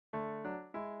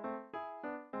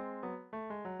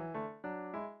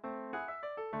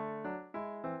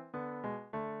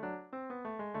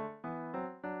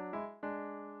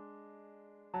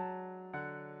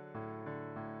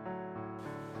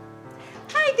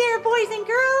Hi there, boys and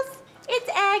girls. It's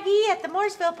Aggie at the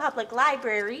Mooresville Public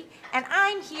Library, and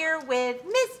I'm here with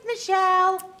Miss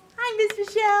Michelle. Hi, Miss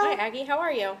Michelle. Hi, Aggie. How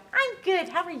are you? I'm good.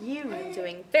 How are you? I'm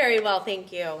doing very well,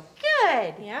 thank you.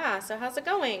 Good. Yeah, so how's it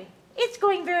going? It's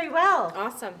going very well.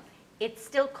 Awesome. It's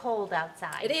still cold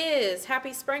outside. It is.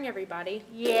 Happy spring, everybody.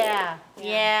 Yeah.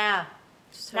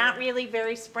 So, Not really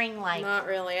very spring-like. Not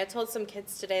really. I told some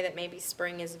kids today that maybe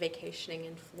spring is vacationing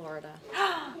in Florida.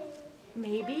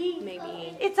 Maybe.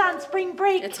 Maybe. It's on spring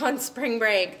break. It's on spring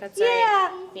break. That's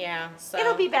right. Yeah. So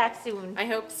It'll be back soon. I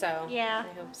hope so. Yeah.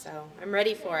 I hope so. I'm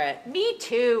ready for it. Me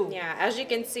too. Yeah. As you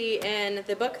can see in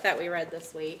the book that we read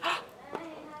this week.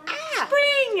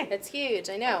 Spring! It's huge,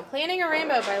 I know. Planting a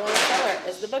Rainbow by Lois Keller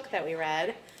is the book that we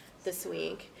read this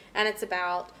week. And it's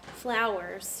about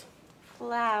flowers.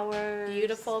 Flowers.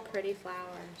 Beautiful, pretty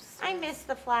flowers. I miss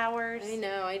the flowers. I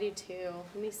know, I do too.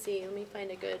 Let me see. Let me find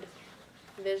a good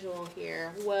visual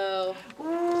here. Whoa.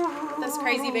 Ooh. This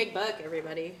crazy big book,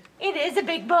 everybody. It is a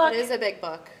big book. It is a big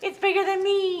book. It's bigger than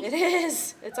me. It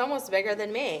is. It's almost bigger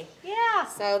than me. Yeah.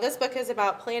 So this book is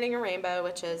about planting a rainbow,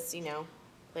 which is, you know,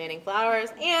 planting flowers,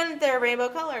 and they're rainbow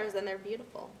colors, and they're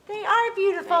beautiful. They are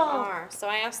beautiful. They are. So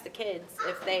I asked the kids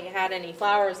if they had any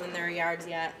flowers in their yards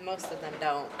yet. Most of them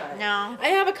don't. But No. I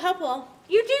have a couple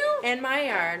You do? in my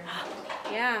yard.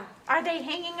 Yeah. Are they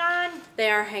hanging on?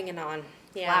 They are hanging on.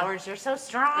 Yeah. Flowers are so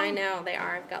strong. I know, they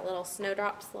are. I've got little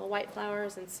snowdrops, little white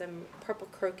flowers, and some purple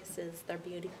crocuses. They're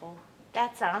beautiful.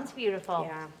 That sounds beautiful.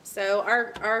 Yeah. So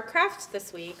our craft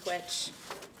this week, which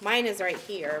mine is right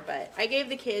here, but I gave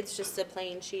the kids just a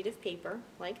plain sheet of paper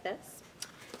like this.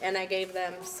 And I gave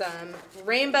them some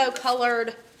rainbow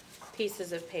colored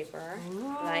pieces of paper,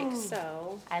 like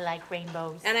so. I like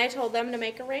rainbows. And I told them to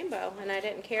make a rainbow, and I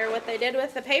didn't care what they did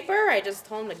with the paper. I just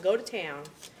told them to go to town.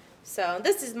 So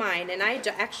this is mine, and I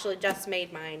actually just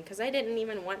made mine because I didn't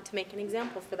even want to make an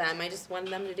example for them. I just wanted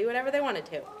them to do whatever they wanted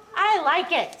to. I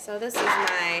like it. So this is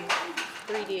my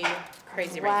 3D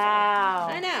crazy rainbow. Wow.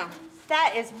 I know.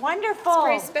 That is wonderful.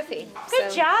 It's pretty spiffy.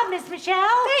 Good job, Miss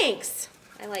Michelle. Thanks.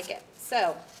 I like it.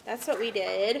 So that's what we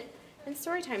did in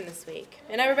story time this week.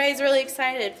 And everybody's really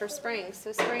excited for spring.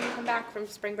 So spring, come back from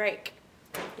spring break.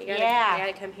 You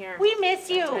gotta come here. We miss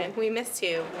you. Sometime. We miss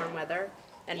you. Warm weather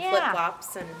and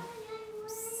flip-flops and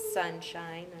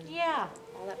sunshine and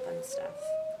all that fun stuff.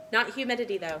 Not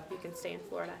humidity though. You can stay in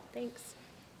Florida. Thanks.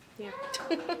 Yeah.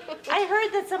 I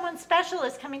heard that someone special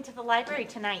is coming to the library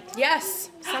tonight. Yes,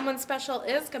 someone special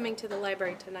is coming to the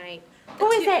library tonight.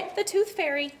 Who is it? The Tooth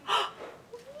Fairy.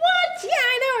 What? Yeah,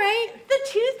 I know, right? The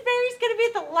Tooth Fairy's going to be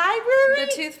at the library?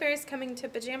 The Tooth Fairy's coming to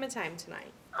Pajama Time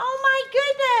tonight. Oh my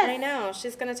goodness. I know.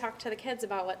 She's going to talk to the kids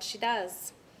about what she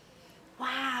does.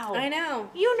 Wow. I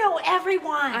know. You know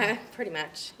everyone. Pretty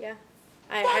much, yeah.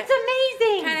 That's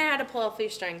amazing. Kind of had to pull a few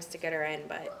strings to get her in,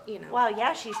 but, you know. Well,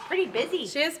 yeah, she's pretty busy.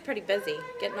 She is pretty busy,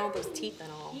 getting all those teeth and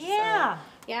all. Yeah. So,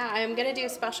 yeah, I'm going to do a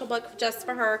special book just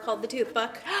for her called The Tooth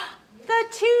Book. The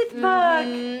Tooth Book.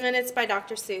 And it's by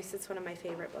Dr. Seuss. It's one of my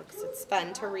favorite books. It's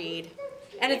fun to read.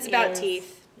 And it's about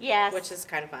teeth. Yes. Which is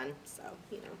kind of fun, so,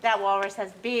 you know. That walrus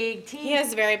has big teeth. He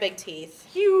has very big teeth.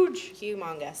 Huge.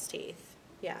 Humongous teeth.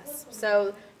 Yes.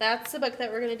 So that's the book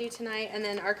that we're going to do tonight. And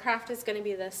then our craft is going to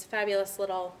be this fabulous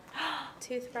little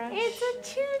toothbrush. It's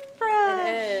a toothbrush.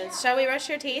 It is. Shall we brush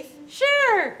your teeth?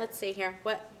 Sure. Let's see here.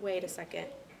 Wait a second.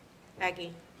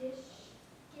 Aggie.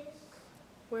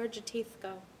 Where'd your teeth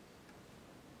go?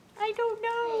 I don't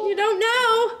know. You don't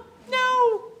know?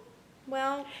 No.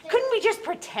 Well, couldn't we just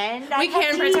pretend? We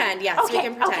can pretend, yes, okay, we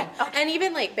can pretend. Okay. And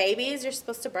even like babies, you're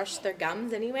supposed to brush their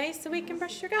gums anyway, so we can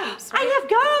brush your gums. Right? I have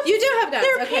gums. You do have gums.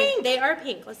 They're okay, pink. They are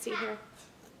pink. Let's see here.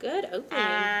 Good opening.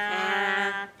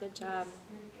 Good job.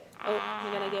 Oh,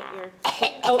 you gotta get your.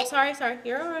 Oh, sorry.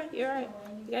 You're all right. You're all right.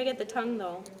 You gotta get the tongue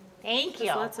though. Thank you.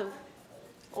 Lots of.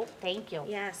 Oh, thank you.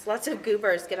 Yes, lots of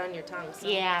goobers get on your tongue. So.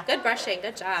 Yeah. Good brushing.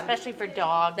 Good job. Especially for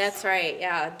dogs. That's right.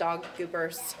 Yeah, dog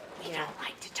goobers. We don't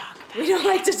like to talk about We don't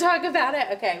like to talk about it?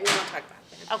 Okay, we won't talk about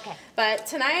it. Okay. But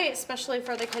tonight, especially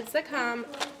for the kids that come,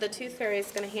 the Tooth Fairy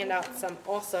is going to hand out some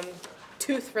awesome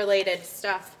tooth-related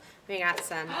stuff. We got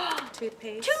some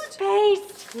toothpaste.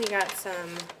 Toothpaste. We got some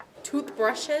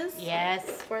toothbrushes. Yes.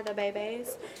 For the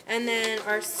babies. And then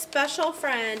our special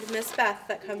friend, Miss Beth,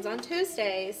 that comes on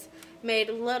Tuesdays, made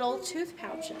little tooth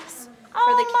pouches.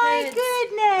 For the kids. My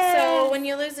goodness. So when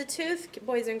you lose a tooth,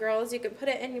 boys and girls, you can put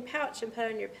it in your pouch and put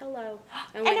it on your pillow.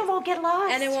 And it won't get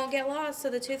lost. And it won't get lost, so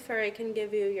the Tooth Fairy can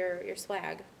give you your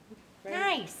swag. right?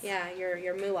 Nice. Yeah,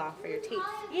 your moolah for your teeth.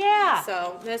 Yeah.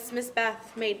 So Miss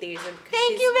Beth made these. And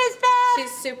Thank you, Miss Beth.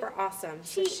 She's super awesome.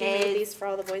 So She she made is. these for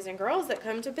all the boys and girls that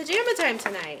come to Pajama Time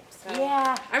tonight. So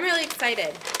Yeah. I'm really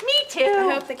excited. Me too.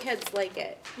 I hope the kids like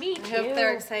it. Me I hope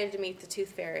they're too. excited to meet the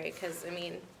Tooth Fairy because, I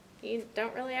mean, you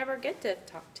don't really ever get to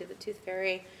talk to the Tooth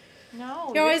Fairy.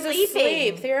 No, You're always sleeping.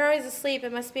 asleep. They're always asleep.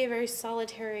 It must be a very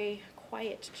solitary,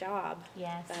 quiet job.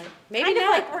 Yes. But maybe kind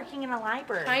not. of like working in a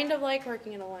library. Kind of like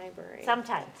working in a library.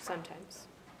 Sometimes. Sometimes.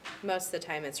 Most of the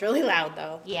time, it's really loud,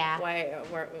 though. Yeah.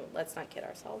 Let's not kid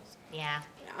ourselves. Yeah,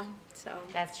 Yeah. So.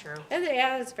 that's true.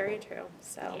 Yeah, that's very true.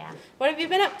 So. Yeah. What have you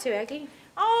been up to, Aggie?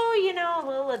 Oh, you know, a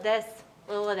little of this,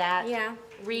 a little of that. Yeah.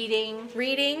 Reading.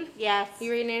 Reading. Yes.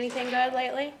 You reading anything good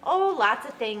lately? Oh, lots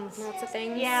of things. Lots of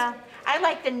things. Yeah. I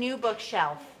like the new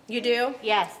bookshelf. You do?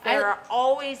 Yes, there are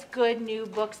always good new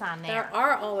books on there. There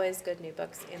are always good new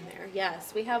books in there.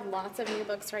 Yes, we have lots of new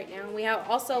books right now. We have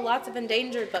also lots of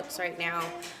endangered books right now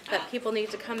that people need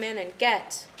to come in and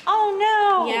get. Oh,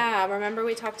 no. Yeah, remember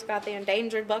we talked about the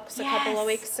endangered books a couple of Yes.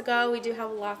 weeks ago? We do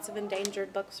have lots of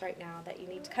endangered books right now that you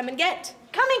need to come and get.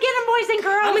 Come and get them, boys and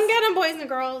girls. Come and get them, boys and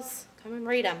girls. Come and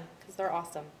read them because they're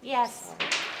awesome. Yes. So,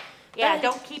 Yeah, but-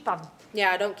 don't keep them.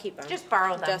 Yeah, don't keep them. Just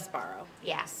borrow them. Just borrow.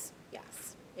 Yes.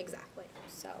 Yes, exactly.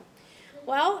 So,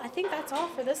 well, I think that's all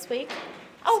for this week.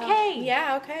 Okay. So,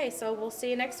 yeah, okay. So we'll see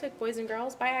you next week, boys and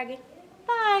girls. Bye, Aggie.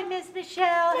 Bye, Miss Michelle.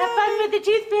 Have fun with the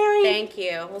Tooth Fairy. Thank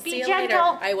you. We'll Be see you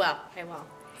gentle. later. I will.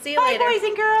 See you Bye, later. boys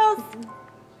and girls.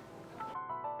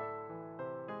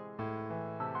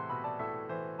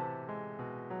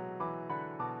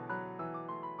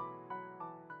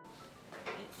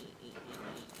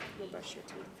 You'll brush your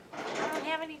teeth. I don't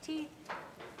have any teeth.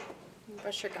 You'll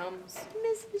brush your gums.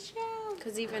 Miss Michelle.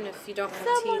 Because even if you don't have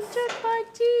Someone teeth, took my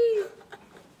teeth.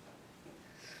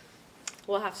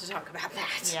 we'll have to talk about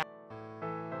that. Yeah.